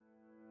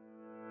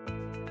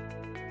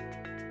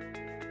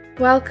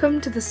Welcome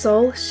to the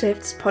Soul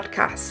Shifts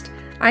podcast.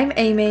 I'm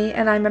Amy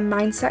and I'm a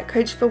mindset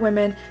coach for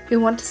women who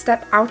want to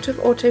step out of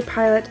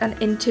autopilot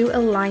and into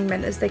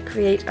alignment as they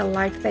create a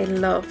life they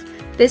love.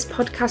 This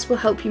podcast will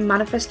help you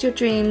manifest your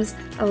dreams,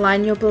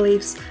 align your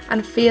beliefs,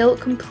 and feel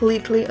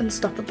completely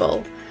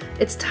unstoppable.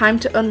 It's time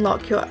to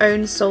unlock your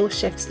own soul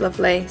shifts,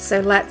 lovely. So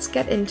let's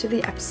get into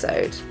the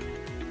episode.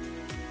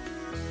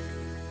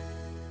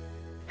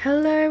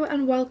 Hello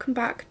and welcome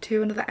back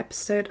to another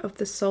episode of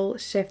the Soul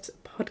Shifts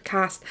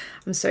podcast.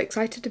 I'm so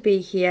excited to be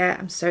here.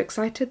 I'm so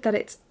excited that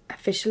it's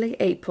officially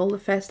April, the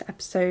first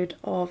episode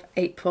of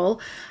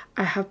April.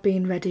 I have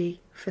been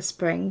ready for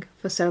spring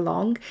for so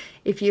long.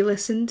 If you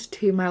listened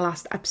to my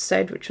last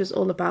episode, which was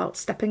all about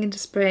stepping into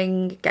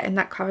spring, getting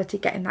that clarity,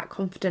 getting that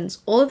confidence,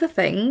 all of the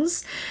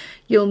things,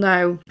 you'll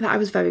know that I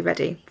was very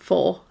ready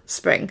for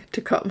spring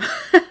to come.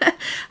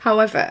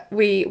 However,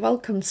 we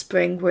welcomed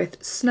spring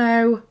with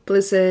snow,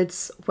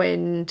 blizzards,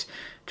 wind,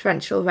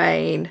 torrential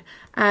rain,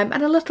 and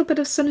a little bit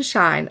of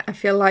sunshine. I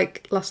feel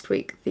like last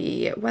week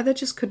the weather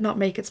just could not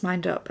make its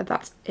mind up, but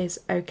that is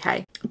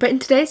okay. But in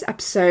today's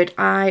episode,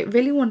 I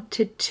really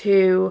wanted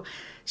to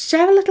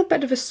share a little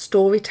bit of a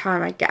story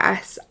time, I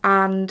guess,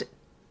 and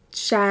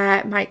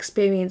share my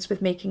experience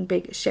with making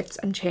big shifts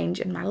and change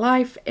in my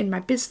life, in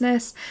my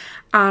business,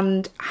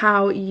 and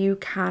how you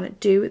can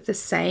do the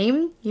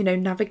same,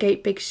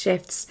 navigate big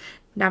shifts,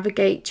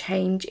 navigate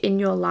change in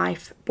your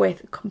life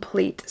with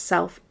complete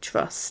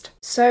self-trust.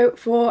 So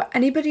for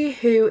anybody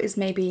who is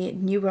maybe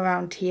new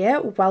around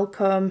here,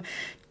 welcome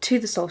to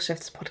the Soul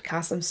Shifts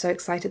podcast. I'm so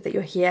excited that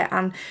you're here.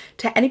 And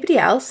to anybody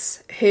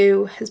else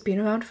who has been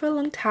around for a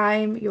long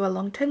time, you're a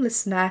long-term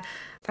listener,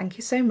 thank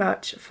you so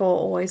much for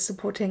always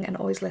supporting and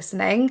always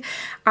listening.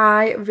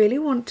 I really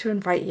want to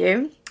invite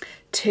you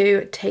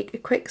to take a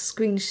quick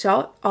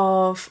screenshot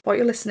of what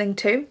you're listening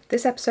to,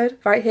 this episode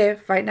right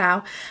here, right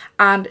now,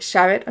 and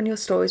share it on your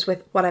stories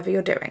with whatever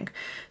you're doing.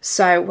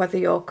 So whether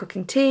you're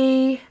cooking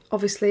tea,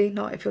 obviously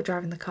not if you're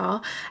driving the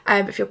car,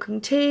 if you're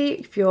cooking tea,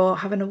 if you're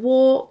having a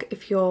walk,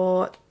 if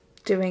you're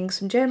doing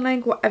some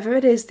journaling, whatever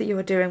it is that you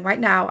are doing right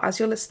now as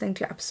you're listening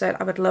to your episode,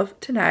 I would love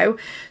to know.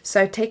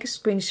 So take a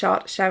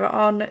screenshot, share it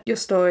on your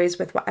stories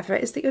with whatever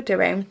it is that you're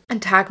doing,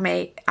 and tag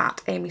me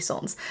at Amy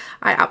Sons.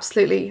 I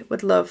absolutely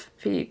would love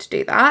for you to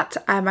do that.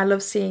 I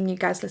love seeing you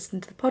guys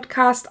listen to the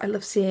podcast. I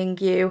love seeing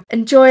you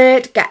enjoy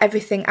it, get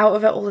everything out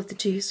of it, all of the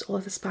juice, all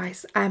of the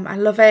spice. I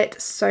love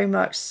it so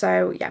much.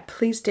 So yeah,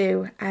 please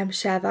do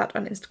share that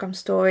on Instagram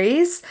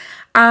stories.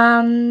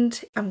 And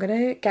I'm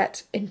gonna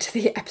get into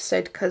the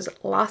episode because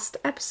last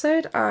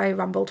episode I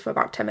rambled for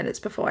about 10 minutes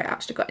before I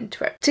actually got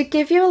into it. To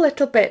give you a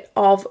little bit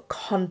of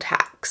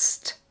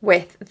context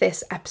with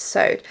this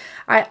episode,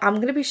 I am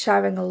going to be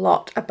sharing a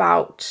lot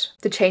about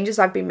the changes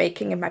I've been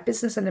making in my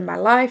business and in my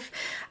life,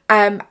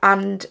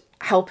 and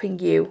helping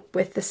you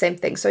with the same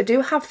thing. So I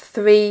do have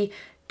 3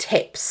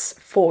 tips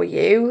for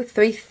you,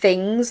 3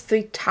 things,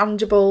 3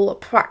 tangible,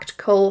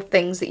 practical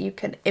things that you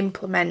can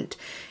implement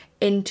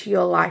into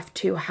your life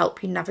to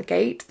help you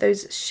navigate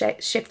those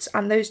shifts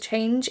and those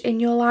change in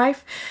your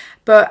life.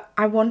 But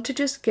I want to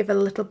just give a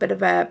little bit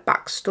of a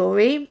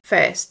backstory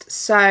first.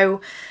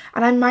 So,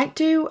 and I might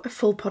do a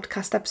full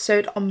podcast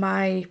episode on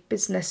my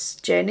business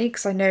journey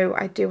because I know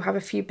I do have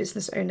a few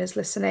business owners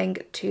listening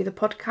to the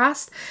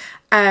podcast.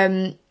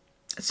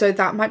 So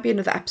that might be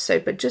another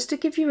episode, but just to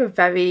give you a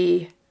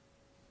very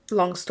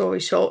long story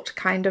short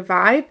kind of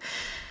vibe.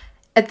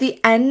 At the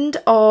end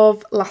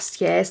of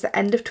last year, so the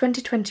end of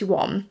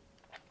 2021,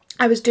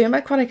 I was doing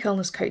my chronic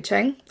illness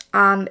coaching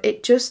and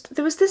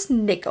there was this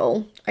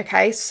niggle,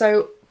 okay?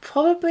 So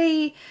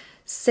probably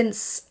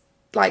since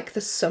like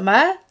the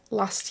summer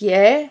last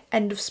year,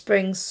 end of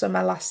spring,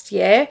 summer last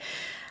year,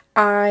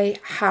 I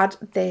had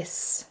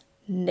this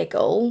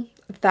niggle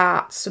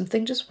that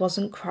something just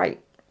wasn't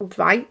quite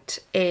right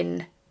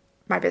in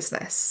my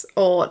business,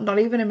 or not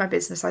even in my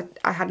business.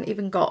 I hadn't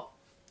even got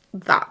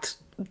that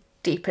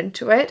deep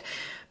into it,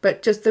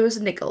 but just there was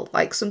a niggle,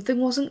 like something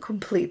wasn't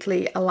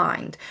completely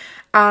aligned.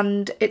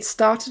 And it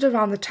started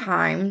around the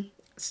time,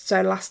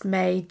 so last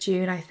May,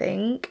 June, I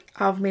think,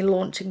 of me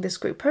launching this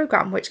group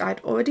program, which I'd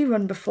already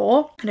run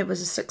before, and it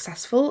was a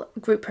successful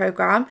group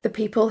program. The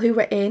people who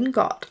were in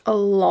got a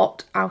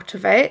lot out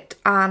of it,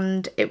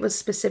 and it was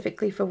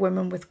specifically for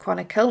women with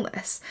chronic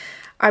illness.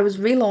 I was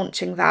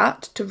relaunching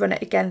that to run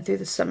it again through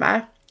the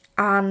summer,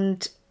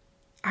 and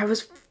I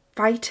was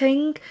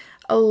fighting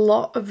a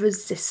lot of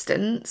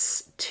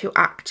resistance to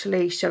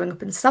actually showing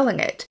up and selling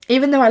it.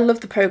 Even though I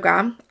loved the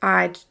program,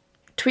 I'd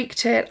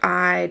tweaked it,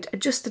 I'd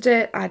adjusted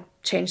it, I'd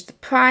changed the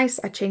price,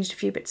 I changed a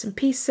few bits and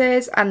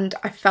pieces, and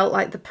I felt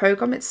like the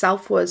program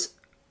itself was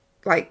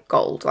like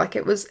gold. Like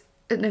it was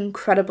an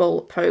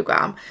incredible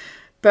program,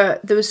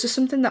 but there was just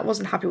something that I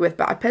wasn't happy with.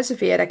 But I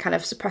persevered, I kind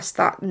of suppressed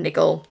that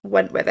niggle,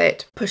 went with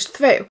it, pushed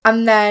through.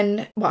 And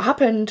then what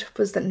happened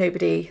was that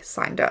nobody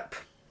signed up.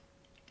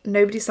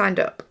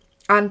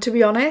 And to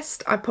be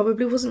honest, I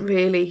probably wasn't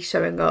really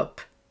showing up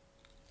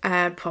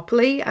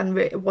properly, and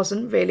it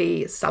wasn't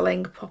really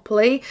selling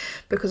properly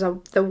because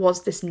there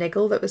was this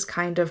niggle that was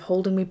kind of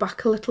holding me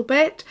back a little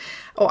bit,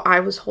 or I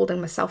was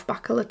holding myself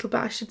back a little bit,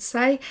 I should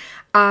say.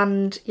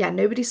 And yeah,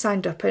 nobody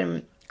signed up,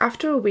 and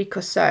after a week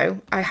or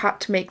so I had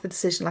to make the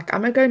decision, like,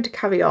 am I going to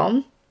carry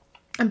on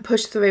and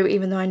push through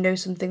even though I know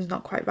something's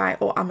not quite right,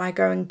 or am I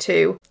going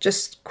to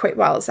just quit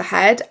while it's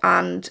ahead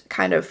and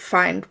kind of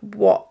find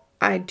what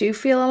I do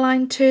feel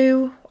aligned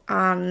to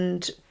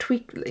and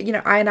tweak,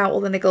 iron out all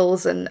the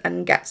niggles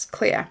and get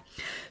clear.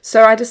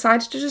 So I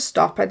decided to just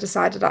stop. I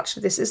decided,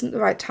 actually, this isn't the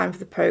right time for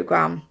the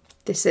program.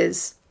 This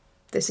is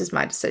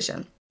my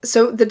decision.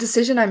 So the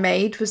decision I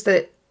made was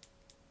that,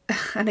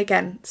 and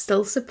again,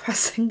 still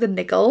suppressing the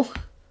niggle,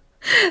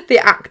 the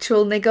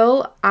actual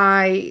niggle,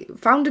 I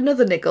found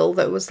another niggle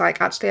that was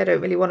like, actually, I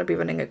don't really want to be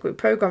running a group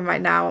program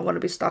right now. I want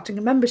to be starting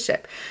a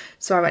membership.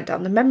 So I went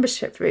down the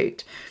membership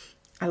route.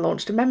 I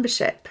launched a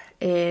membership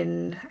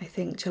in, I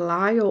think,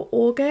 July or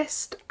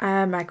August.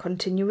 I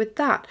continue with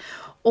that,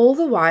 all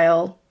the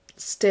while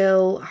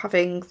still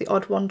having the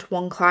odd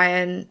one-to-one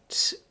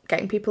client,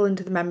 getting people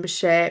into the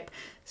membership,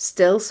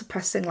 still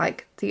suppressing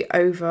like the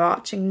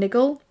overarching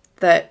niggle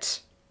that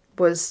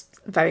was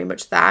very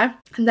much there.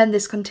 And then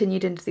this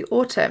continued into the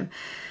autumn,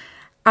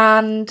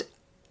 and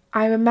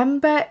I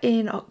remember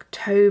in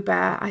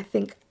October, I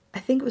think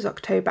it was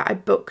October, I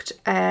booked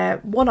a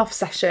one-off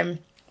session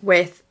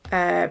with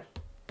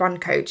brand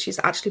coach. She's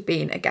actually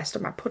been a guest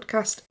on my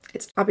podcast.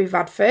 It's Abby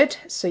Radford,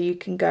 so you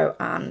can go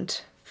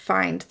and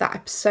find that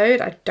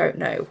episode. I don't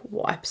know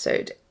what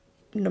episode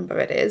number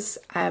it is,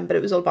 but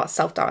it was all about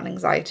self-doubt and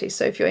anxiety.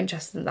 So if you're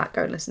interested in that,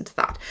 go and listen to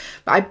that.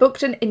 But I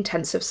booked an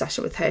intensive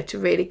session with her to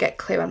really get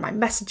clear on my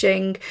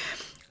messaging.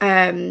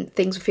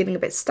 Things were feeling a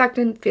bit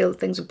stagnant,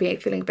 things were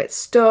feeling a bit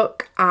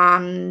stuck,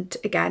 and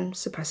again,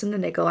 suppressing the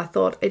niggle. I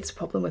thought it's a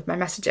problem with my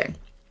messaging.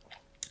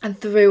 And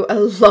through a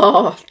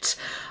lot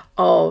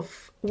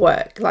of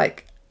work,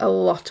 like a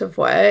lot of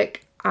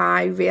work,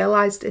 I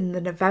realised in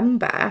the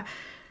November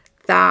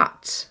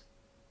that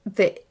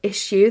the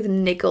issue, the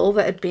niggle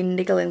that had been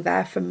niggling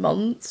there for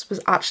months, was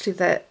actually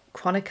that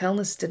chronic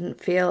illness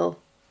didn't feel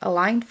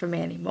aligned for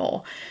me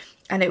anymore.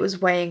 And it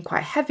was weighing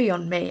quite heavy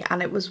on me,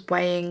 and it was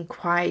weighing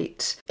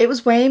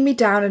me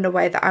down in a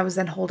way that I was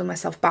then holding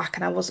myself back,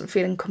 and I wasn't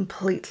feeling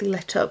completely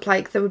lit up.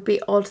 Like, there would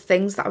be odd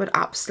things that I would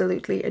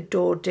absolutely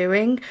adore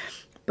doing,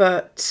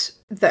 but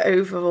the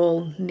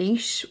overall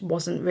niche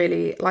wasn't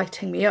really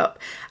lighting me up.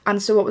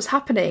 And so what was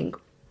happening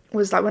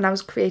was, like, when I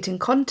was creating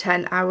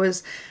content, I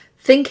was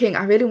thinking,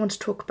 I really want to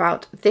talk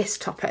about this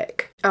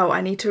topic. Oh,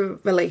 I need to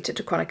relate it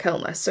to chronic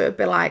illness. So it'd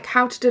be like,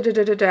 how to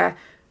da-da-da-da-da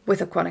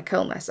with a chronic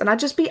illness. And I'd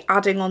just be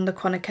adding on the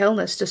chronic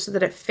illness just so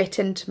that it fit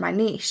into my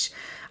niche.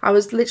 I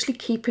was literally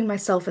keeping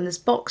myself in this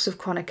box of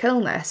chronic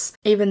illness,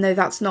 even though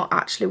that's not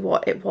actually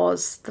what it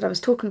was that I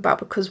was talking about,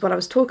 because what I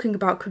was talking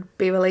about could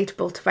be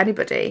relatable to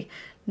anybody,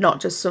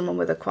 not just someone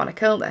with a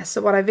chronic illness.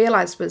 So what I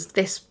realised was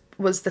this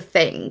was the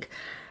thing.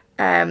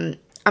 And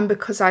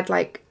because I'd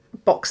like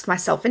boxed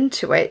myself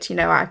into it,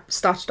 I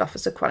started off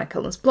as a chronic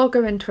illness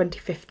blogger in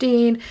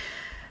 2015,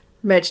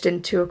 merged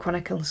into a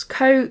chronic illness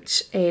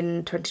coach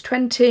in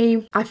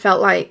 2020. I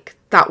felt like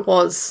that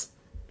was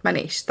my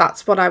niche.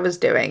 That's what I was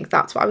doing.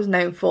 That's what I was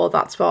known for.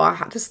 That's what I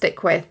had to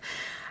stick with.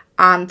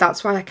 And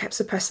that's why I kept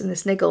suppressing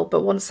this niggle.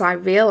 But once I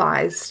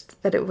realised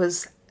that it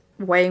was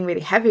weighing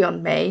really heavy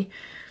on me,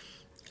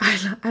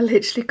 I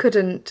literally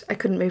couldn't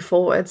move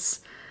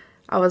forwards.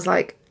 I was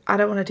like, I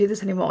don't want to do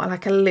this anymore. And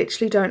like, I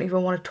literally don't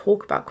even want to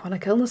talk about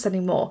chronic illness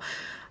anymore.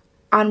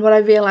 And what I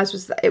realised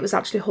was that it was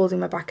actually holding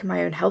me back in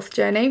my own health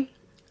journey.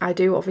 I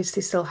do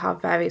obviously still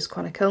have various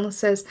chronic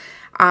illnesses,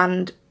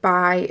 and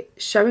by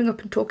showing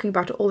up and talking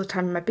about it all the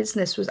time in my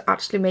business was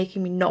actually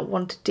making me not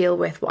want to deal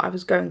with what I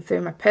was going through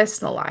in my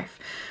personal life,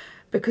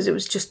 because it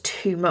was just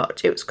too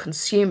much. It was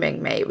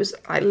consuming me.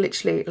 I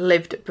literally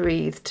lived,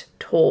 breathed,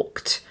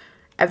 talked,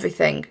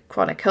 everything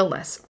chronic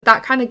illness.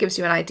 That kind of gives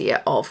you an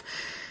idea of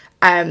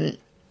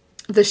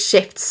the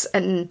shifts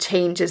and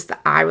changes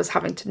that I was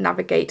having to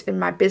navigate in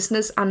my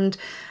business. And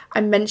I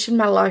mentioned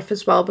my life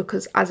as well,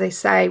 because as I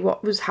say,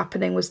 what was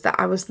happening was that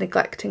I was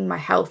neglecting my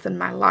health and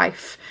my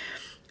life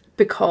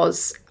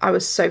because I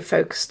was so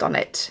focused on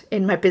it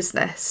in my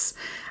business.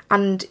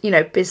 And,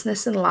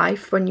 business and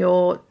life, when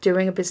you're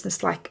doing a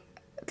business like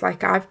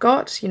I've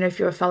got, if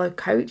you're a fellow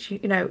coach,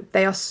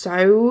 they are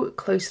so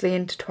closely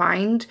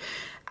intertwined.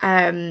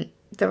 There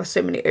are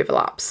so many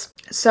overlaps.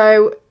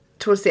 So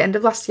towards the end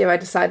of last year, I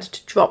decided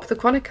to drop the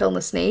chronic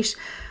illness niche.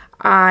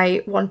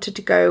 I wanted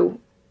to go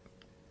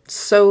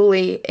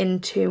solely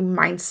into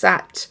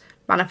mindset,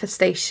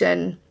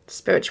 manifestation,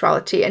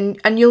 spirituality.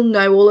 And you'll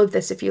know all of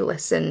this if you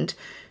listened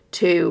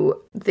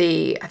to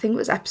I think it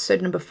was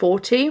episode number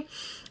 40,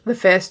 the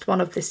first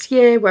one of this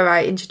year, where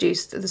I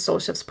introduced the Soul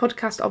Chefs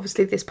podcast.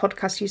 Obviously, this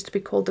podcast used to be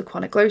called The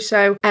Chronic Glow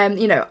Show.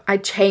 I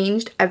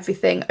changed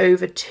everything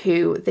over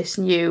to this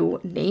new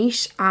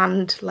niche.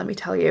 And let me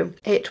tell you,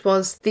 it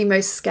was the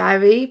most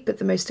scary, but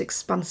the most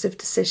expansive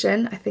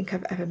decision I think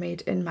I've ever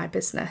made in my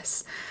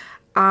business.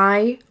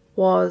 I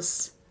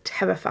was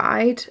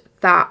terrified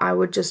that I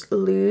would just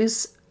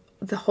lose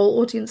the whole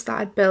audience that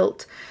I'd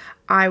built.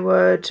 I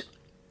would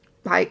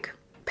like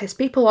piss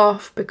people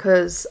off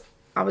because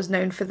I was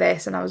known for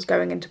this and I was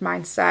going into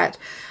mindset.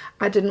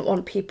 I didn't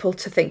want people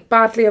to think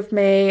badly of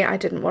me. I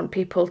didn't want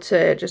people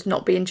to just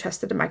not be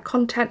interested in my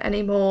content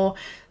anymore.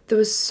 There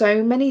was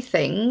so many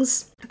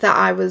things that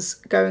I was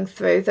going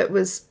through that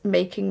was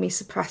making me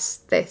suppress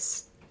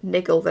this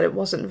niggle that it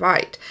wasn't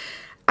right.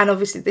 And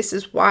obviously this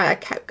is why I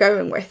kept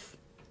going with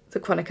the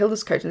chronic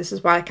illness coach, and this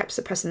is why I kept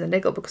suppressing the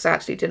niggle, because I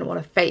actually didn't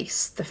want to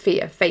face the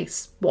fear,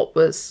 face what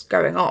was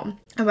going on.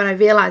 And when I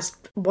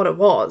realised what it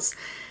was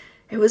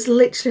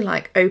literally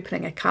like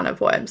opening a can of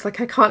worms.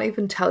 Like, I can't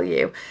even tell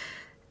you.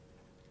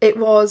 It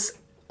was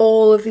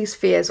all of these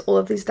fears, all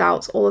of these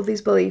doubts, all of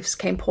these beliefs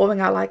came pouring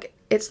out like,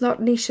 it's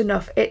not niche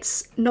enough,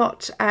 it's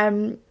not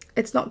going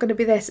to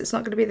be this, it's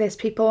not going to be this,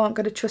 people aren't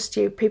going to trust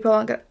you, people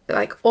aren't going to,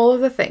 like, all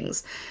of the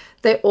things,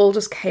 they all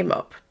just came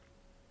up.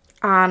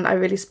 And I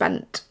really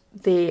spent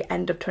the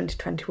end of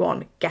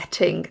 2021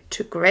 getting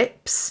to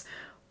grips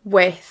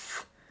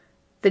with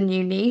the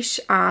new niche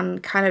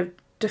and kind of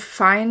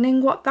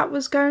defining what that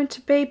was going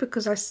to be,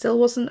 because I still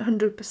wasn't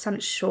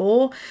 100%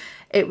 sure.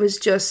 It was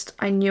just,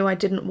 I knew I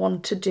didn't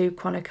want to do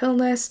chronic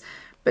illness,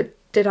 but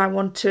did I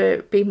want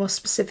to be more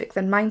specific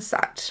than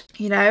mindset,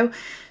 you know?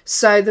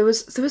 So there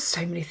was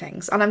so many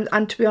things,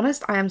 and to be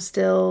honest, I am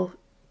still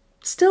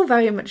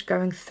very much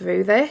going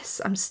through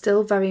this. I'm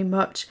still very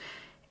much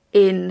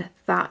in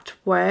that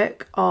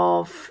work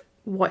of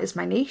what is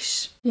my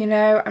niche. You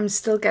know, I'm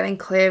still getting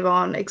clear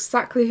on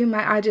exactly who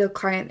my ideal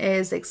client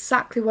is,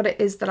 exactly what it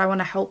is that I want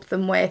to help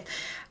them with.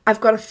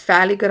 I've got a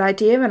fairly good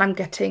idea and I'm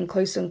getting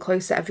closer and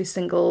closer every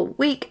single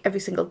week, every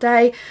single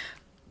day,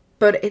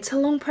 but it's a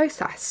long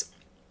process.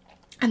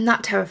 And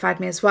that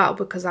terrified me as well,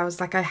 because I was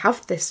like, I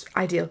have this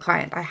ideal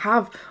client, I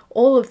have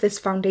all of this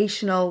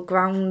foundational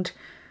groundwork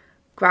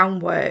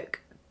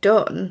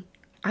done.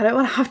 I don't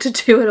want to have to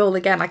do it all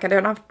again. Like, I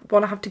don't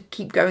want to have to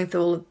keep going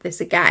through all of this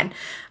again.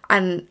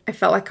 And I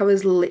felt like I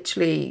was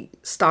literally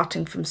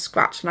starting from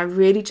scratch, and I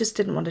really just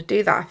didn't want to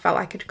do that. I felt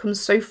like I'd come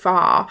so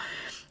far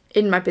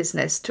in my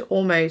business to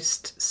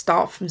almost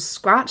start from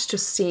scratch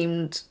just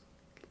seemed,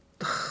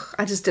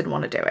 I just didn't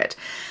want to do it.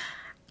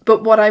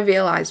 But what I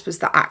realised was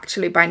that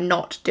actually by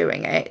not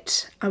doing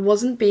it, I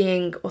wasn't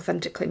being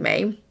authentically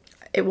me.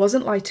 It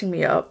wasn't lighting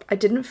me up. I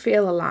didn't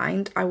feel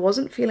aligned. I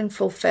wasn't feeling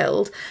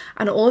fulfilled.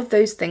 And all of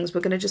those things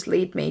were going to just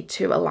lead me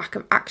to a lack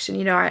of action.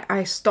 You know,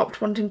 I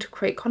stopped wanting to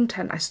create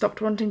content. I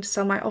stopped wanting to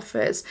sell my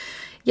offers.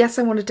 Yes,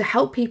 I wanted to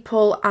help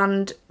people.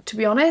 And to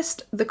be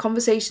honest, the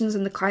conversations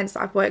and the clients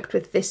that I've worked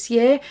with this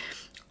year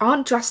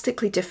aren't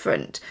drastically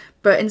different,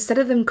 but instead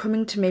of them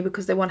coming to me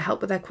because they want help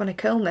with their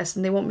chronic illness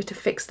and they want me to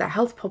fix their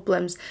health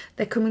problems,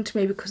 they're coming to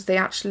me because they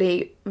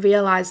actually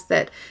realise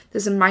that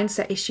there's a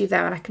mindset issue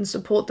there and I can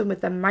support them with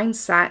their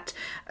mindset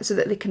so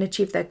that they can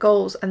achieve their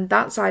goals and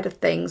that side of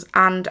things.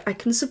 And I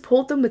can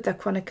support them with their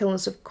chronic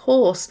illness, of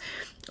course.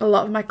 A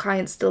lot of my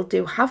clients still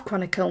do have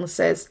chronic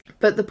illnesses,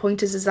 but the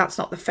point is that's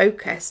not the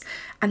focus,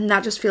 and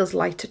that just feels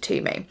lighter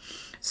to me.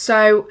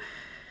 So,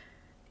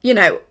 you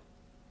know,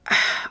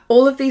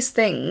 all of these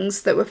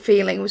things that was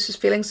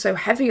just feeling so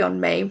heavy on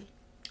me.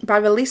 By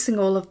releasing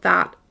all of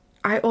that,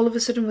 I all of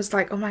a sudden was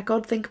like, oh my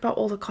God, think about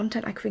all the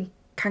content I can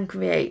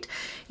create.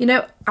 You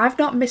know, I've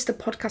not missed a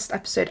podcast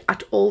episode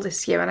at all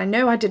this year, and I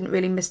know I didn't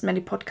really miss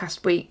many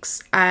podcast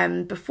weeks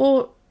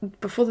before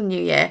the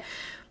new year,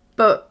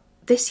 but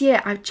this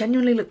year I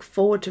genuinely look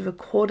forward to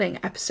recording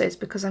episodes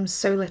because I'm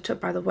so lit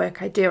up by the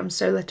work I do. I'm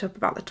so lit up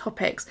about the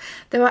topics.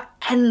 There are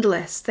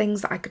endless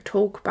things that I could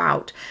talk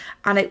about,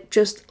 and it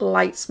just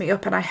lights me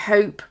up. And I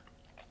hope,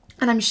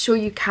 and I'm sure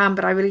you can,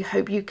 but I really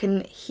hope you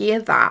can hear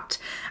that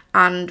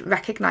and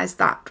recognise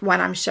that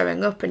when I'm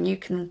showing up, and you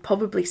can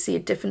probably see a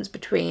difference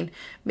between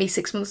me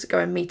 6 months ago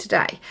and me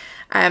today,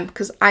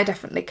 because I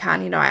definitely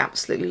can. You know, I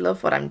absolutely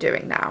love what I'm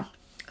doing now.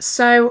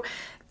 So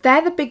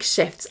they're the big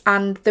shifts,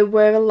 and there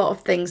were a lot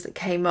of things that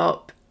came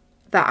up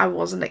that I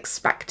wasn't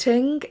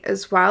expecting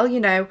as well. You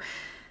know,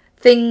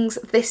 things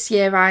this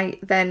year,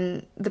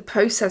 the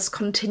process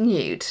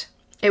continued.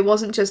 It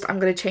wasn't just, I'm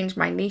going to change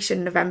my niche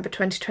in November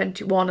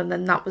 2021 and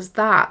then that was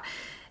that.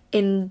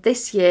 In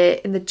this year,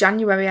 in the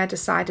January, I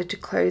decided to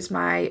close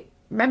my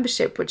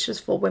membership, which was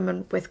for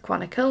women with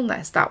chronic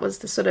illness. That was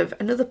the sort of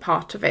another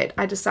part of it.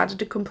 I decided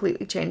to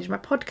completely change my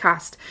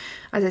podcast.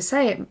 As I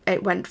say,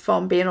 it went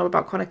from being all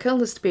about chronic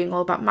illness to being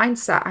all about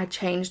mindset. I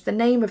changed the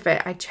name of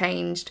it. I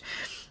changed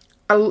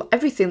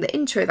everything, the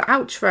intro, the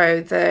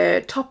outro,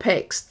 the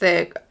topics,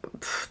 the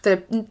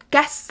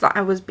guests that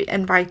I was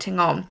inviting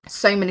on.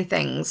 So many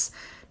things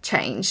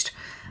changed.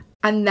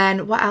 And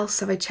then what else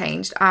have I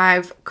changed?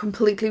 I've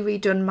completely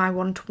redone my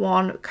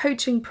one-to-one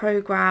coaching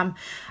program.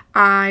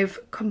 I've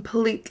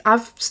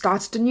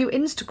started a new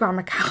Instagram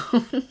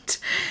account.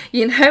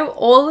 You know,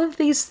 all of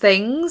these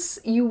things,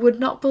 you would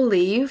not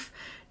believe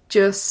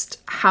just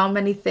how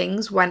many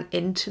things went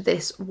into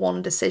this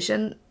one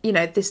decision. You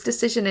know, this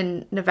decision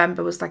in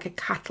November was like a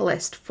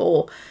catalyst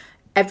for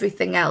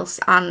everything else.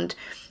 And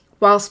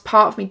whilst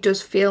part of me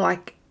does feel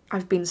like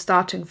I've been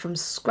starting from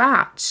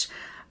scratch,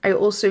 I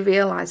also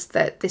realized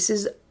that this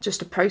is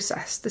just a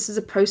process. This is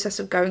a process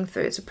of going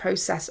through. It's a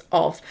process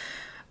of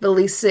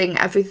releasing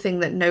everything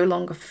that no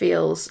longer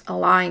feels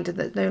aligned and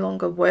that's no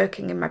longer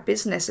working in my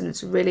business. And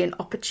it's really an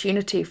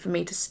opportunity for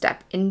me to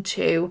step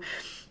into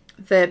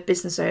the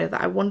business owner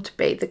that I want to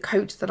be, the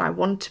coach that I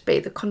want to be,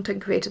 the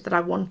content creator that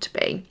I want to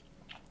be.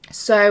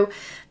 So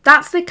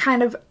that's the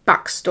kind of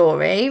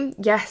backstory.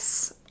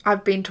 Yes,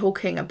 I've been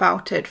talking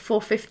about it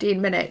for 15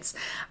 minutes.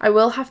 I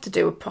will have to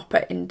do a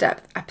proper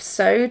in-depth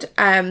episode,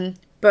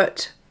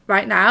 but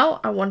right now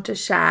I want to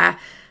share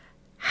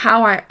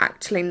how I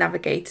actually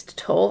navigated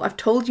it all. I've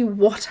told you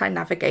what I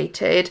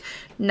navigated.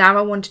 Now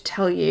I want to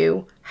tell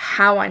you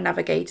how I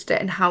navigated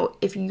it, and how,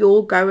 if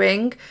you're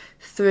going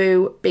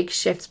through big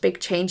shifts, big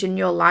change in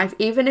your life,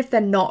 even if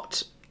they're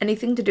not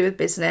anything to do with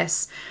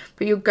business,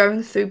 but you're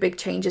going through big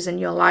changes in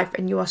your life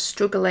and you are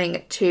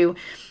struggling to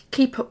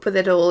keep up with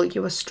it all,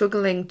 you are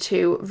struggling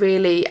to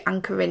really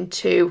anchor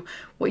into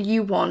what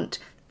you want,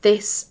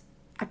 this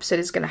episode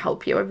is going to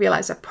help you. I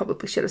realise I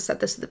probably should have said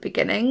this at the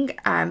beginning,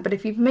 but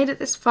if you've made it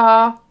this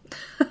far,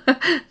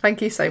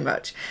 thank you so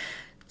much.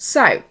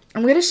 So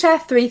I'm going to share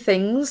 3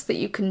 things that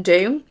you can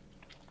do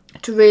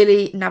to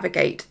really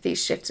navigate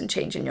these shifts and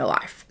change in your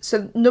life.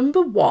 So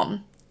number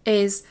 1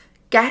 is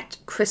get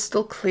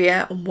crystal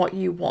clear on what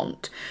you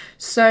want.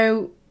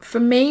 So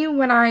for me,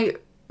 when I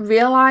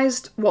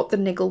realised what the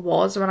niggle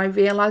was, when I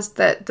realised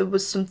that there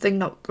was something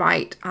not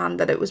right and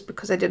that it was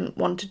because I didn't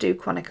want to do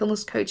chronic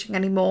illness coaching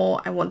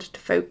anymore, I wanted to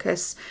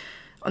focus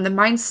on the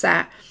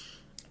mindset,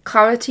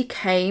 clarity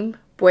came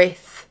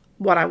with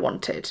what I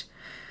wanted.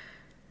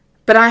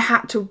 But I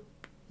had to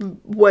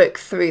work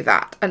through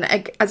that.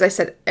 And as I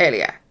said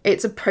earlier,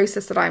 it's a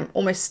process that I'm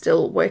almost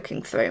still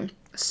working through.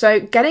 So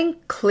getting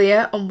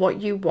clear on what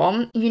you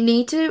want, you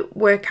need to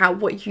work out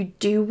what you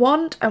do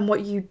want and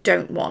what you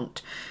don't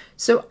want.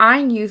 So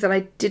I knew that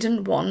I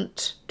didn't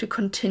want to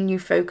continue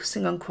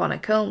focusing on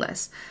chronic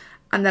illness,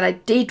 and that I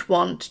did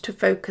want to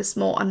focus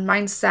more on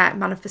mindset,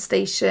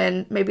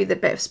 manifestation, maybe the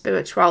bit of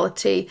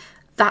spirituality,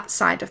 that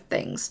side of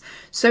things.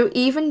 So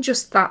even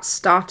just that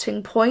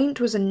starting point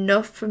was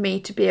enough for me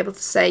to be able to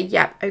say,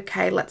 yep,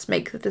 okay, let's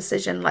make the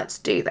decision, let's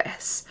do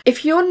this.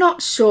 If you're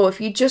not sure, if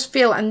you just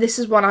feel, and this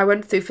is what I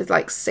went through for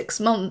like 6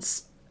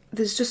 months,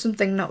 there's just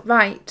something not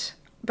right,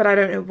 but I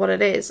don't know what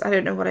it is. I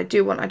don't know what I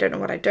do want. I don't know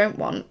what I don't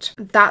want.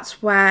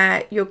 That's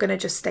where you're going to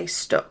just stay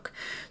stuck.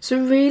 So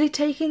really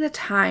taking the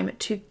time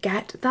to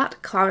get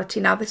that clarity.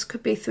 Now, this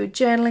could be through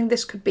journaling.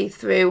 This could be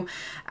through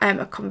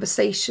a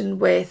conversation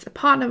with a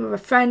partner or a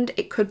friend.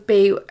 It could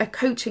be a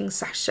coaching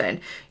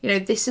session. You know,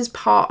 this is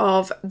part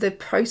of the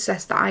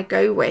process that I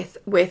go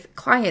with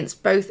clients,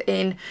 both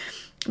in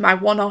my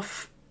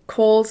one-off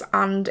calls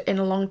and in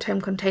long-term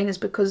containers,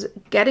 because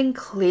getting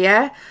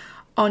clear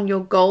on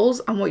your goals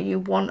and what you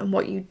want and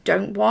what you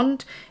don't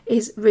want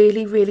is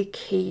really, really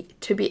key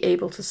to be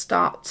able to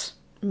start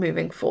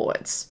moving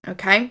forwards.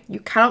 Okay, you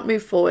cannot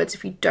move forwards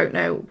if you don't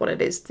know what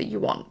it is that you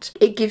want.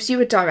 It gives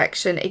you a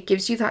direction, it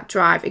gives you that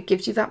drive, it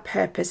gives you that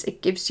purpose,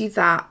 it gives you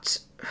that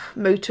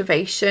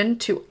motivation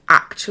to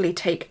actually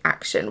take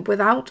action.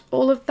 Without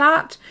all of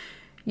that,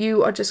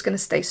 you are just going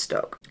to stay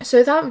stuck.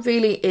 So that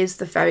really is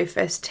the very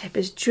first tip,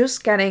 is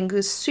just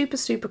getting super,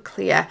 super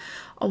clear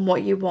on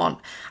what you want.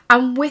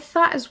 And with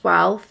that as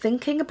well,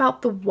 thinking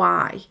about the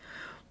why.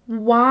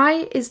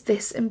 Why is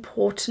this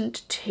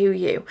important to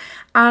you?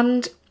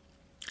 And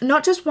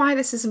not just why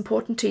this is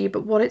important to you,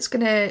 but what it's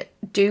going to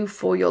do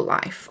for your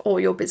life or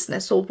your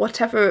business or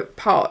whatever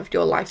part of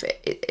your life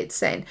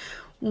it's in.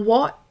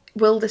 What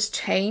will this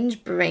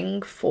change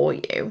bring for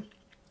you?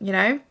 You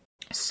know?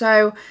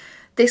 So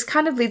this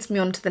kind of leads me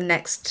on to the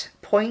next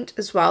point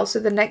as well. So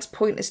the next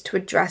point is to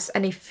address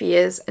any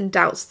fears and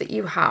doubts that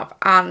you have.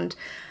 And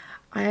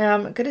I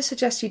am going to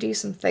suggest you do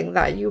something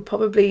that you're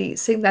probably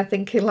sitting there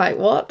thinking like,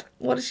 what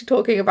is she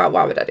talking about?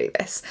 Why would I do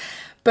this?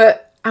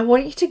 But I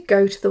want you to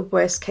go to the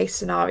worst case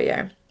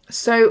scenario.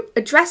 So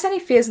address any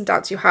fears and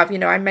doubts you have. You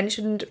know, I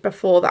mentioned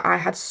before that I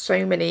had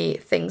so many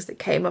things that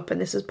came up, and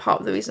this is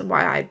part of the reason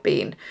why I've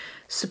been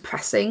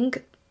suppressing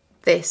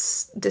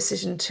this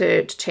decision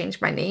to change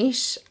my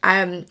niche.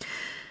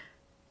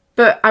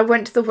 But I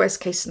went to the worst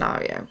case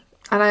scenario.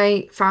 And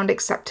I found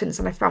acceptance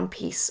and I found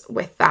peace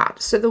with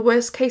that. So the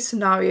worst case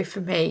scenario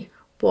for me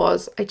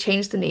was I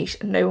changed the niche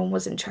and no one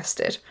was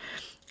interested.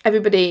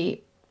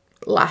 Everybody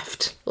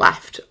left,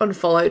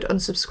 unfollowed,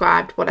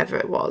 unsubscribed, whatever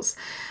it was.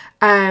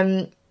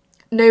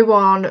 No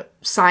one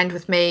signed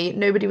with me.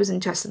 Nobody was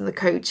interested in the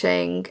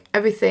coaching.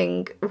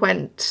 Everything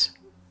went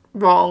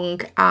wrong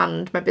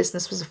and my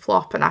business was a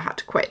flop and I had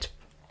to quit.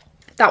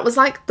 That was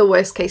like the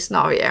worst case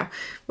scenario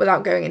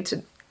without going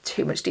into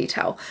too much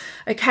detail.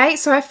 Okay,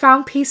 so I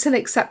found peace and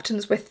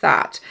acceptance with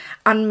that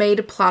and made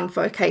a plan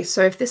for, okay,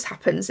 so if this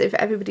happens, if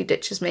everybody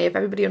ditches me, if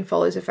everybody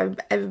unfollows, if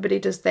everybody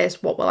does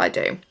this, what will I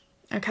do?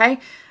 Okay,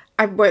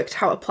 I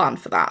worked out a plan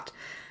for that.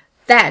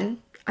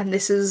 Then, and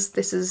this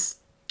is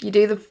you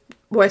do the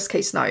worst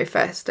case scenario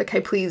first. Okay,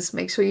 please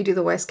make sure you do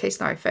the worst case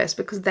scenario first,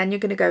 because then you're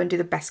going to go and do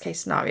the best case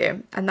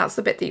scenario. And that's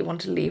the bit that you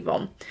want to leave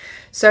on.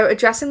 So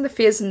addressing the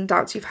fears and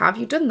doubts you've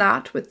done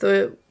that with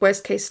the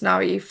worst case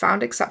scenario. You've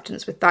found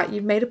acceptance with that.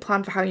 You've made a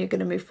plan for how you're going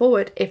to move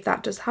forward if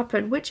that does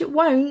happen, which it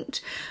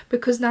won't,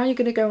 because now you're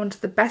going to go on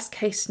to the best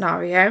case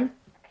scenario,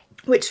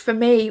 which for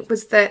me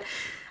was that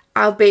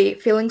I'll be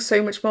feeling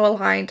so much more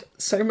aligned,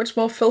 so much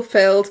more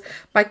fulfilled.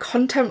 My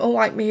content will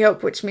light me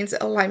up, which means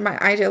it'll light my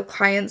ideal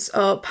clients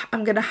up.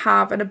 I'm going to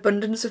have an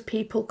abundance of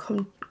people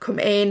come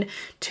in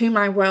to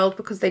my world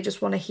because they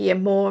just want to hear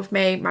more of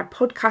me. My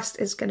podcast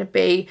is going to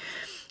be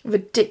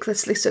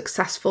ridiculously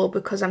successful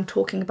because I'm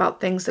talking about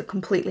things that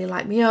completely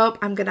light me up.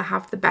 I'm going to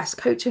have the best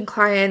coaching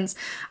clients.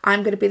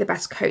 I'm going to be the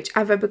best coach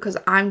ever because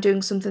I'm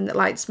doing something that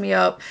lights me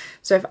up.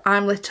 So if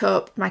I'm lit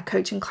up, my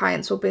coaching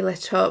clients will be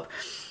lit up.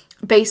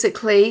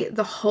 Basically,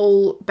 the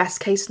whole best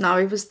case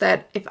scenario was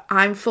that if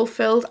I'm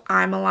fulfilled,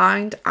 I'm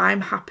aligned,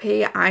 I'm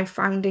happy, I'm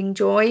finding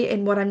joy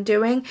in what I'm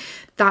doing,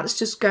 that's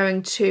just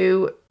going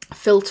to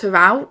filter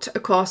out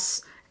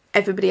across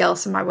everybody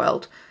else in my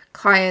world,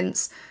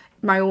 clients,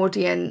 my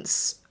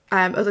audience,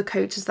 other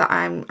coaches that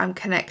I'm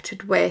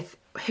connected with,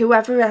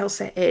 whoever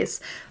else it is.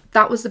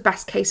 That was the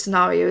best case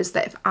scenario, is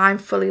that if I'm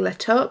fully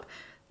lit up,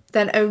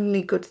 then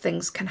only good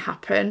things can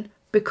happen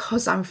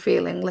because I'm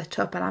feeling lit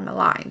up and I'm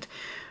aligned.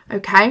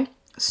 Okay,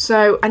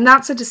 so, and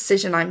that's a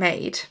decision I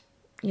made,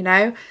 you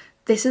know,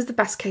 this is the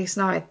best case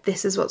scenario.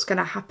 This is what's going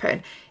to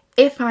happen.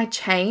 If I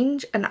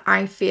change and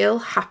I feel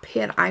happy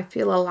and I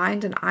feel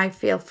aligned and I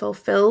feel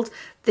fulfilled,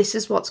 this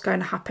is what's going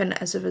to happen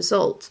as a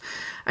result.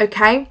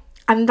 Okay,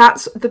 and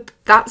that's the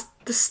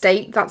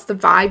state, that's the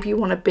vibe you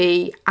want to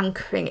be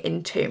anchoring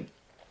into.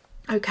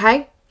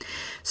 Okay,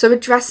 so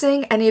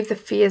addressing any of the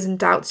fears and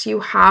doubts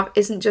you have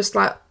isn't just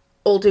like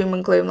all doom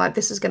and gloom, like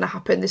this is going to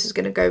happen, this is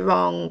going to go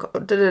wrong,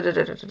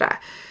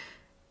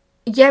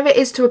 Yeah, it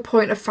is to a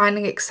point of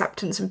finding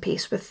acceptance and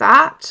peace with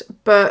that,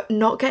 but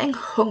not getting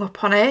hung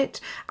up on it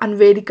and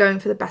really going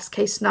for the best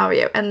case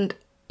scenario. And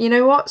you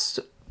know what?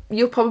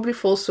 You'll probably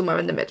fall somewhere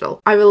in the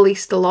middle. I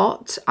released a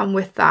lot, and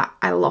with that,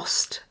 I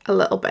lost a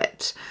little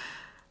bit.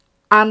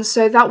 And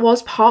so that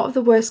was part of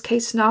the worst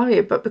case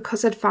scenario, but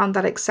because I'd found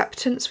that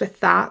acceptance with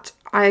that,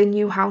 I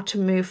knew how to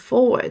move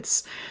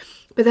forwards.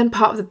 But then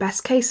part of the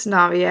best case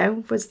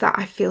scenario was that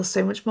I feel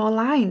so much more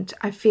aligned.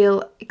 I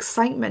feel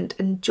excitement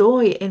and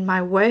joy in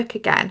my work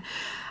again.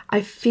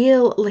 I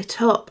feel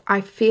lit up.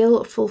 I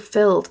feel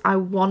fulfilled. I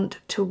want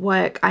to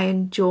work. I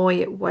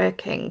enjoy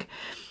working.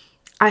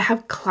 I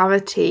have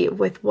clarity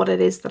with what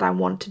it is that I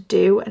want to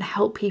do and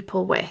help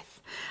people with.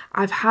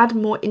 I've had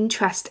more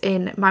interest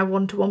in my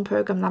one-to-one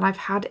program than I've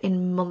had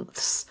in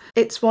months.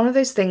 It's one of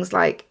those things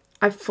like,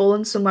 I've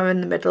fallen somewhere in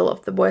the middle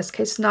of the worst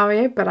case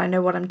scenario, but I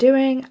know what I'm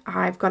doing.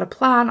 I've got a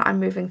plan. I'm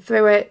moving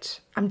through it.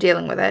 I'm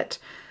dealing with it.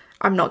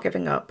 I'm not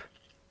giving up.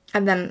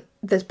 And then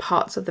there's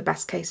parts of the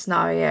best case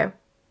scenario.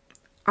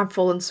 I'm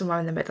fallen somewhere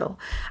in the middle.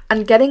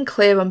 And getting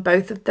clear on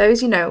both of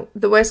those, you know,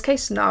 the worst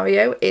case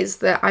scenario is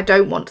that I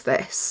don't want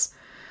this.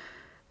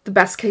 The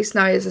best case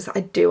scenario is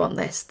I do want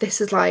this.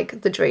 This is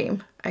like the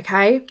dream,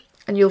 okay?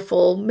 And you'll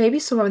fall maybe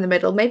somewhere in the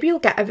middle. Maybe you'll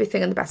get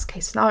everything in the best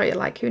case scenario,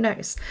 like who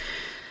knows?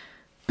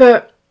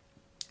 But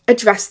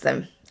address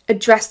them.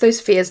 Address those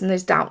fears and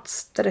those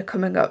doubts that are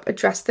coming up.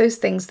 Address those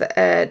things that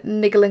are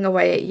niggling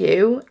away at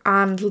you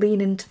and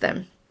lean into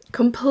them.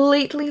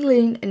 Completely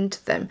lean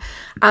into them.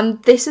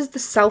 And this is the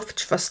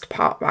self-trust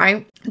part,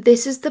 right?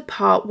 This is the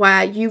part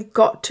where you've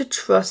got to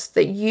trust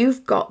that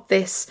you've got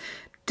this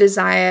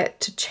desire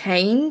to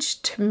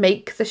change, to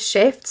make the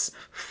shifts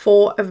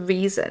for a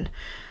reason.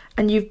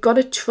 And you've got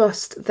to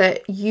trust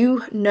that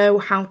you know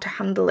how to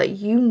handle it.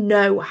 You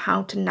know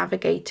how to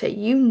navigate it.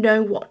 You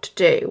know what to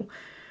do.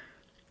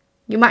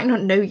 You might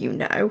not know you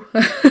know.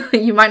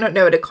 You might not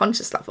know at a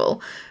conscious level,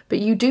 but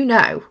you do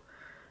know.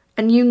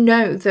 And you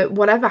know that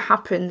whatever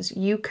happens,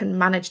 you can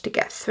manage to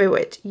get through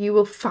it. You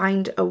will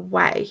find a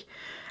way.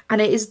 And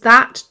it is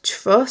that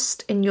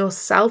trust in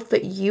yourself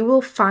that you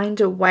will find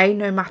a way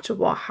no matter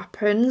what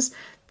happens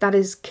that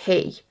is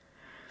key.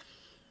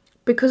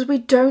 Because we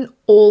don't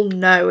all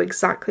know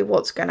exactly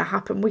what's going to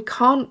happen. We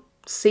can't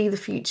see the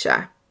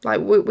future. Like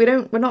we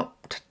don't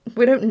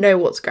know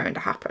what's going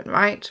to happen,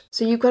 right?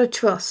 So you've got to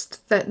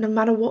trust that no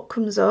matter what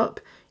comes up,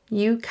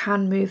 you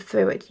can move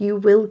through it. You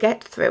will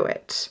get through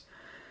it.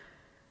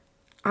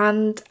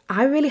 And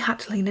I really had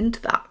to lean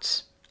into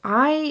that.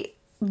 I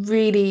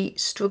really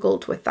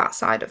struggled with that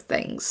side of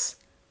things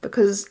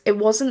because it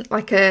wasn't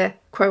like a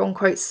quote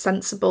unquote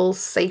sensible,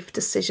 safe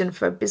decision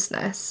for a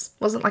business.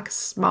 It wasn't like a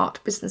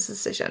smart business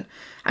decision.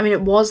 I mean,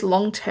 it was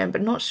long term,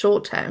 but not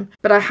short term.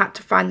 But I had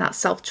to find that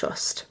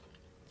self-trust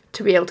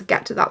to be able to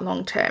get to that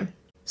long term.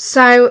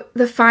 So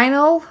the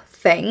final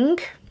thing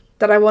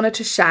that I wanted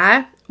to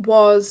share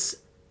was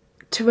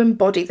to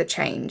embody the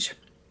change.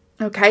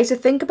 Okay, so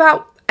think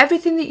about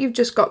everything that you've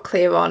just got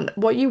clear on,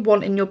 what you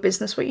want in your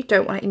business, what you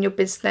don't want in your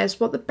business,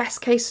 what the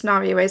best case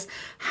scenario is,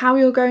 how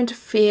you're going to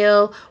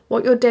feel,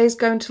 what your day is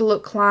going to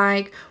look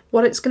like,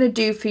 what it's going to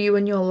do for you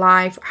in your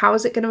life, how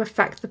is it going to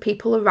affect the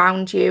people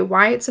around you,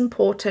 why it's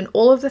important,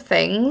 all of the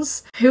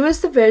things. Who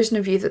is the version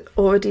of you that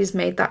already has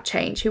made that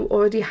change, who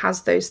already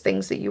has those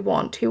things that you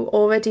want, who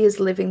already is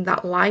living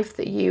that life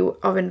that you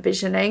are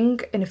envisioning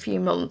in a few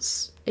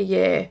months, a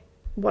year,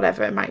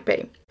 whatever it might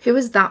be? Who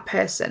is that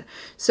person?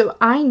 So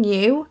I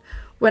knew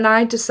when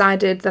I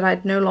decided that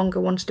I'd no longer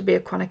wanted to be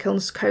a chronic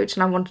illness coach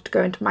and I wanted to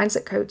go into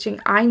mindset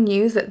coaching, I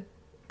knew that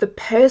the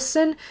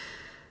person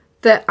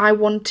that I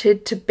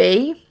wanted to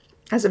be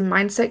as a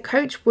mindset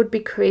coach would be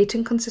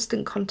creating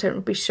consistent content,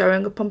 would be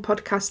showing up on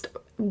podcast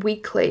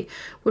weekly,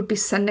 would be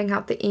sending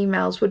out the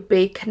emails, would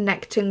be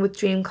connecting with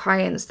dream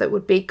clients, that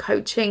would be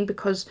coaching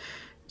because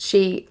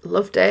she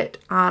loved it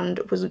and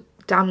was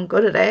damn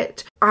good at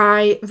it.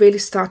 I really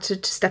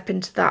started to step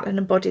into that and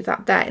embody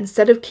that there,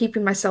 instead of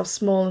keeping myself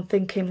small and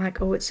thinking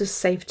like, oh, it's just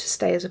safe to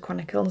stay as a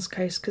chronic illness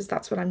coach because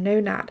that's what I'm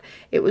known at.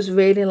 It was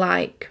really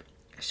like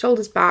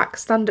shoulders back,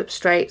 stand up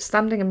straight,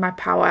 standing in my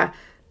power.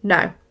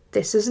 No,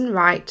 this isn't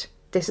right.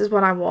 This is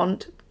what I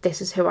want.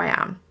 This is who I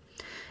am.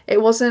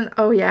 It wasn't,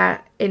 oh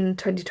yeah, in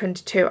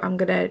 2022, I'm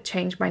going to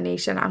change my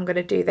niche and I'm going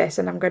to do this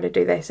and I'm going to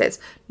do this. It's,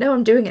 no,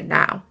 I'm doing it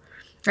now.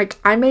 Like,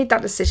 I made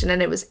that decision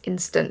and it was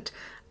instant.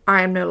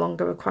 I am no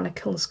longer a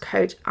chronic illness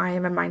coach. I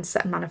am a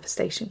mindset and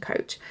manifestation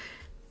coach.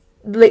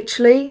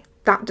 Literally,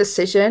 that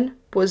decision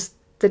was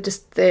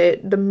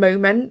the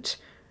moment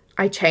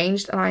I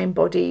changed and I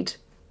embodied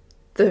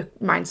the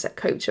mindset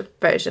coach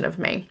version of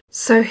me.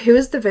 So who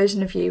is the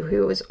version of you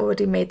who has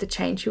already made the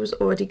change, who has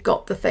already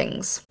got the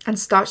things, and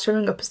start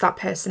showing up as that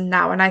person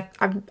now? And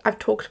I've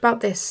talked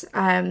about this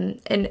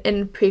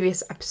in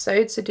previous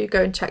episodes, so do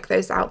go and check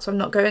those out. So I'm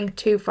not going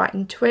too far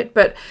into it,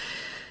 but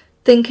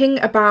thinking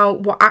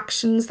about what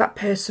actions that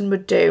person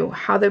would do,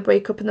 how they'd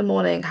wake up in the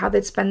morning, how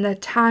they'd spend their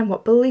time,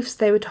 what beliefs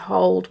they would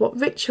hold, what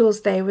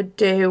rituals they would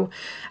do,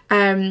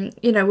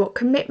 what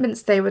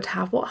commitments they would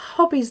have, what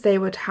hobbies they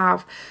would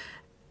have.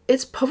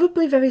 It's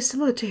probably very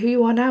similar to who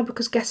you are now,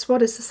 because guess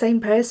what? It's the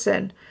same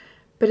person,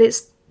 but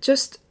it's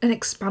just an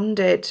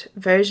expanded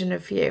version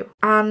of you.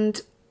 And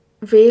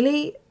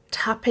really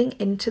tapping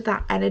into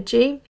that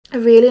energy. I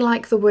really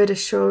like the word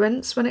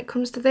assurance when it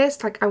comes to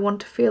this. Like, I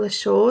want to feel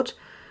assured.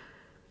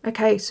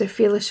 Okay, so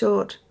feel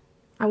assured.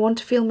 I want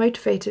to feel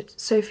motivated,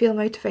 so feel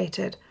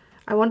motivated.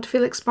 I want to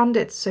feel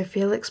expanded, so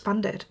feel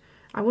expanded.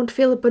 I want to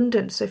feel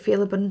abundant, so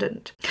feel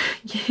abundant.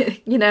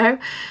 You know?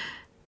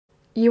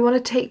 You want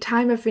to take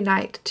time every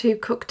night to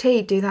cook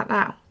tea, do that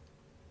now.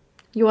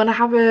 You want to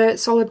have a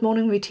solid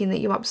morning routine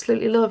that you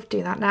absolutely love,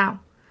 do that now.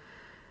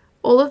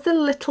 All of the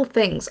little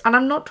things, and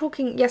I'm not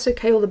talking, yes,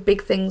 okay, all the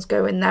big things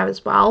go in there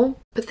as well,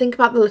 but think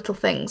about the little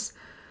things.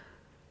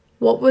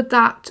 What would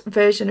that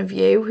version of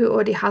you who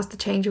already has the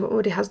change, who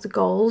already has the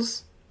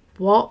goals,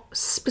 what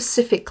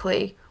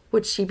specifically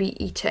would she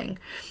be eating?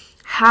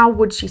 How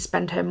would she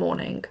spend her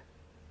morning?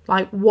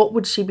 Like, what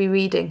would she be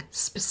reading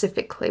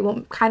specifically?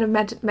 What kind of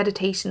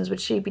meditations would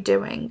she be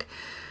doing?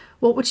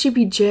 What would she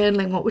be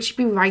journaling? What would she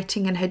be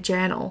writing in her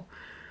journal?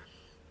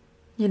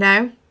 You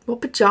know,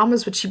 what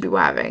pajamas would she be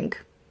wearing?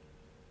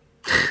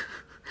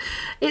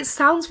 It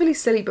sounds really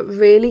silly, but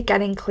really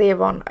getting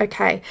clear on,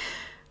 okay,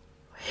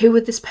 who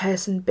would this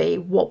person be?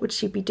 What would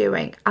she be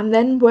doing? And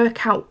then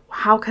work out,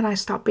 how can I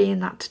start being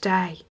that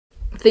today?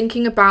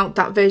 Thinking about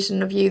that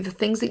version of you, the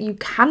things that you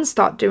can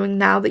start doing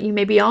now that you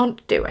maybe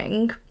aren't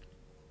doing.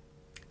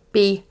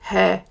 Be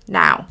her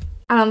now.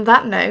 And on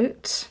that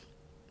note,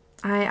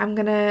 I'm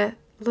going to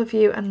love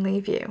you and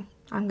leave you.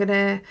 I'm going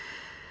to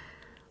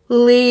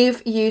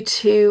leave you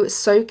to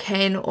soak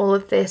in all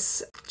of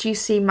this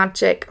juicy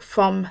magic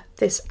from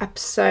this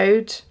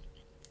episode.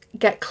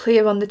 Get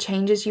clear on the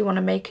changes you want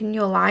to make in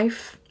your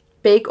life,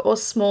 big or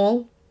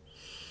small.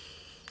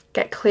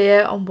 Get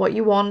clear on what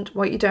you want,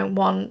 what you don't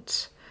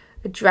want.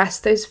 Address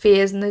those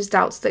fears and those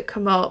doubts that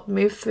come up.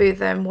 Move through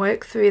them,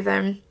 work through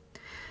them.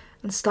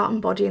 And start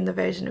embodying the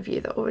version of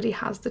you that already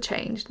has the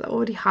change, that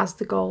already has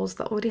the goals,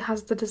 that already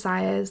has the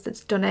desires,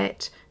 that's done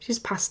it. She's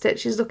past it.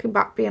 She's looking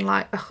back being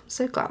like, oh, I'm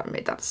so glad I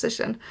made that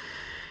decision.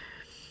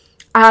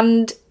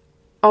 And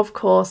of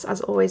course,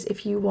 as always,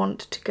 if you want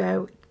to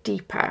go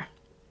deeper,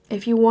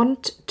 if you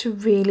want to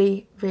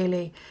really,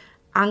 really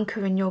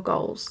anchor in your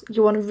goals,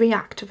 you want to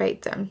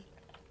reactivate them,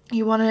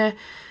 you want to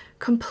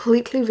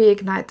completely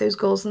reignite those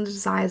goals and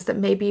desires that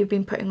maybe you've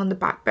been putting on the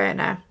back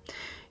burner,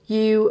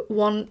 you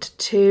want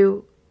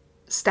to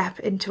step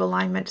into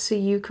alignment so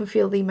you can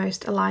feel the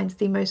most aligned,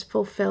 the most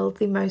fulfilled,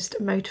 the most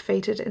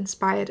motivated,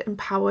 inspired,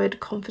 empowered,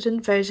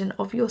 confident version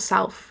of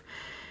yourself.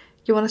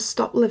 You want to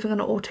stop living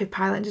on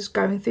autopilot and just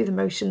going through the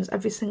motions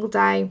every single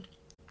day.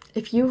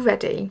 If you're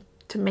ready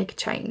to make a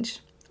change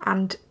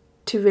and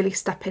to really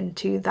step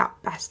into that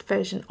best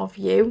version of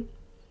you,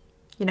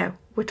 you know,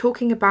 we're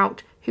talking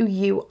about who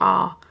you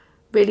are,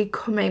 really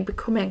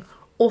becoming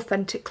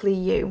authentically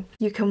you.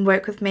 You can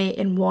work with me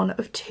in one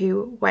of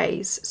two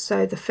ways.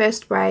 So the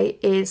first way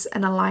is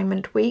an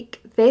alignment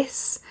week.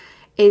 This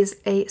is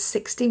a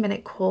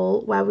 60-minute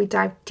call where we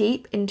dive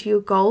deep into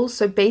your goals.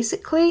 So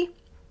basically,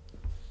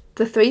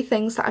 the 3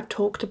 things that I've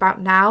talked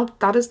about now,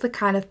 that is the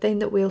kind of thing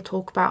that we'll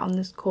talk about on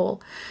this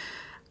call.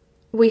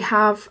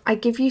 I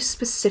give you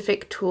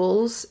specific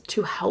tools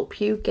to help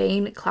you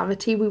gain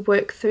clarity. We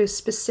work through a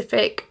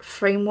specific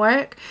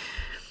framework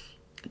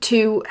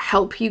to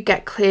help you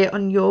get clear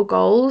on your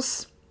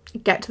goals,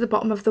 get to the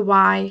bottom of the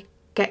why,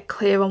 get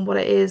clear on what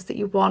it is that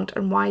you want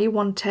and why you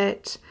want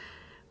it.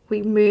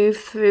 We move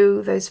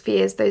through those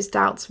fears, those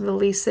doubts,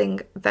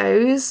 releasing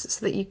those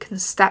so that you can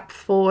step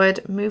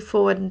forward, move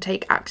forward and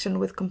take action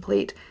with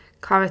complete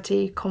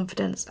clarity,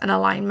 confidence and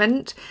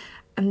alignment.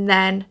 And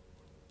then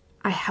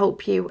I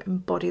help you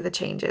embody the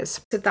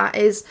changes. So that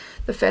is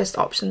the first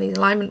option, these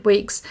alignment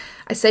weeks.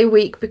 I say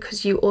week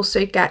because you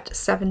also get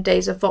 7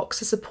 days of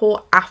Voxer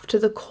support after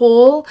the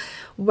call,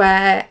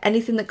 where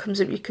anything that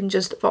comes up, you can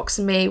just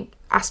Voxer me,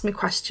 ask me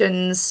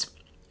questions.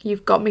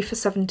 You've got me for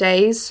 7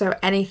 days. So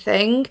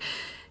anything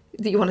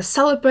that you want to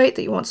celebrate,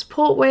 that you want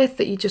support with,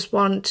 that you just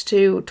want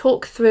to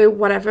talk through,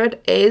 whatever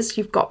it is,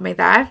 you've got me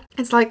there.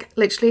 It's like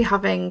literally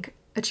having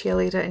a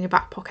cheerleader in your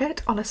back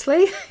pocket,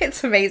 honestly.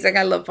 It's amazing.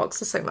 I love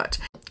Voxer so much.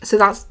 So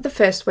that's the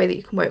first way that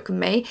you can work with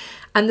me.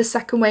 And the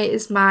second way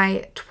is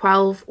my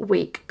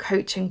 12-week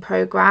coaching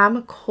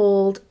program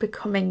called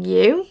Becoming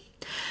You.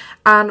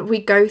 And we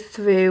go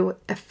through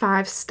a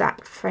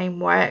 5-step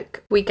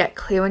framework. We get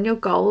clear on your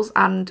goals,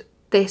 and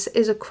this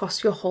is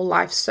across your whole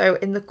life. So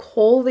in the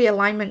call, the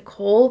alignment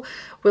call,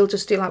 we'll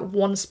just do like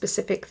one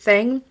specific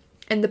thing.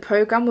 In the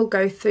program, we'll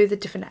go through the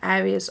different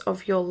areas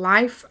of your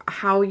life,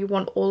 how you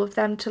want all of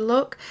them to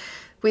look.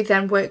 We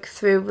then work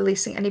through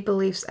releasing any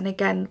beliefs. And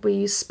again, we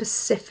use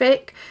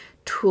specific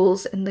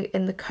tools in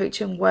the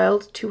coaching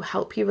world to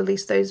help you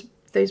release those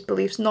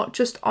beliefs, not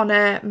just on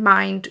a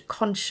mind,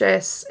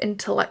 conscious,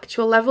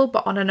 intellectual level,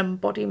 but on an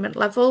embodiment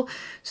level,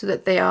 so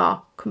that they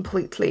are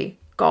completely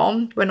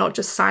gone. We're not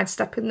just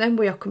sidestepping them,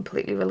 we are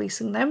completely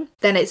releasing them.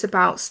 Then it's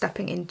about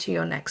stepping into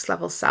your next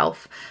level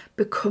self.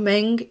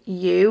 Becoming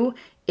you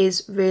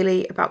is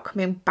really about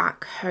coming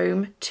back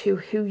home to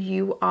who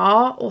you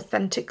are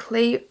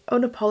authentically,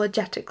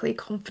 unapologetically,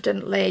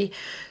 confidently,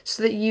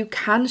 so that you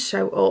can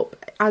show up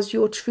as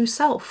your true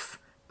self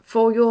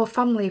for your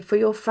family, for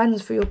your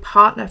friends, for your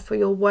partner, for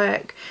your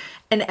work.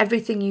 And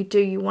everything you do,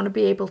 you want to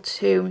be able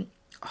to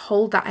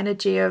hold that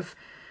energy of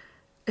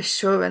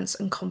assurance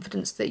and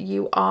confidence that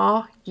you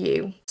are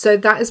you. So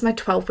that is my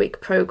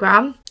 12-week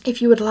program.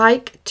 If you would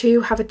like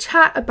to have a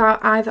chat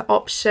about either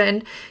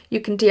option,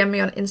 you can DM me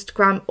on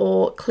Instagram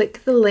or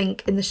click the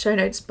link in the show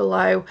notes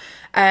below.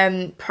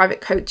 Private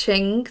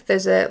coaching,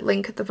 there's a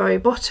link at the very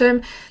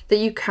bottom that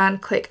you can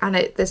click, and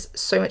there's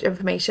so much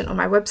information on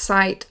my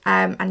website,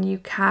 and you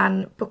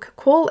can book a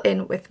call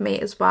in with me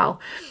as well.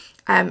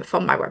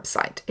 From my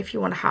website if you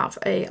want to have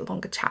a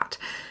longer chat.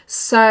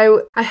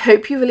 So I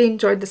hope you really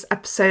enjoyed this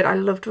episode. I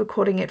loved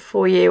recording it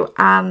for you,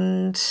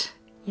 and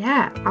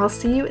yeah, I'll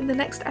see you in the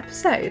next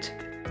episode.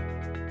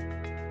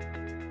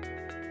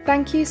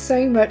 Thank you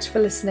so much for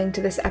listening to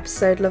this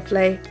episode,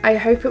 lovely. I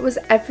hope it was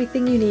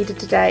everything you needed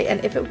today,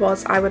 and if it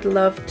was, I would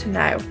love to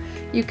know.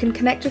 You can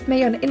connect with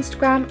me on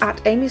Instagram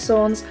at Amy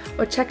Saunds,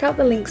 or check out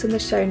the links in the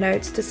show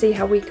notes to see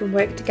how we can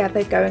work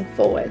together going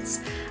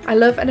forwards. I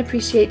love and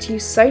appreciate you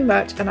so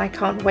much, and I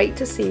can't wait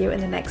to see you in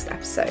the next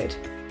episode.